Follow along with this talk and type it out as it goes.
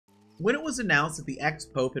When it was announced that the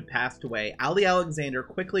ex-pope had passed away, Ali Alexander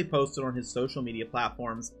quickly posted on his social media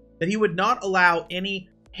platforms that he would not allow any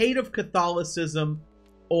hate of Catholicism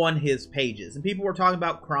on his pages. And people were talking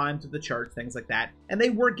about crimes of the church, things like that, and they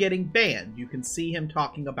were getting banned. You can see him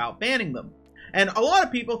talking about banning them. And a lot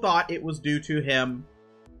of people thought it was due to him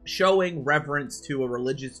showing reverence to a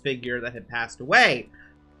religious figure that had passed away.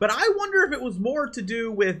 But I wonder if it was more to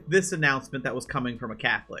do with this announcement that was coming from a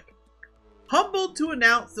Catholic. Humbled to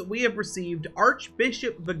announce that we have received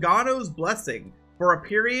Archbishop Vigano's blessing for a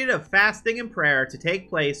period of fasting and prayer to take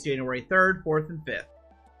place January 3rd, 4th, and 5th.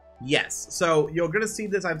 Yes, so you're going to see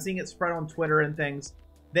this. I'm seeing it spread on Twitter and things.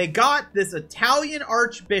 They got this Italian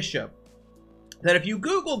archbishop that if you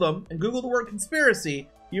Google them and Google the word conspiracy,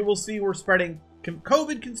 you will see we're spreading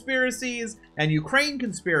COVID conspiracies and Ukraine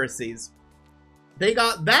conspiracies. They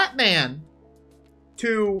got that man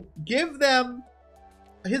to give them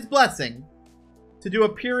his blessing to do a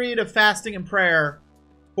period of fasting and prayer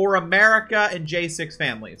for America and J6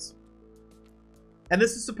 families. And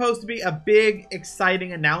this is supposed to be a big,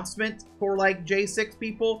 exciting announcement for, like, J6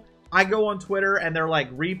 people. I go on Twitter and they're,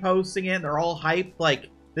 like, reposting it. And they're all hyped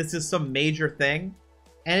like this is some major thing.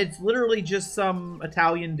 And it's literally just some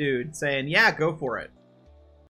Italian dude saying, yeah, go for it.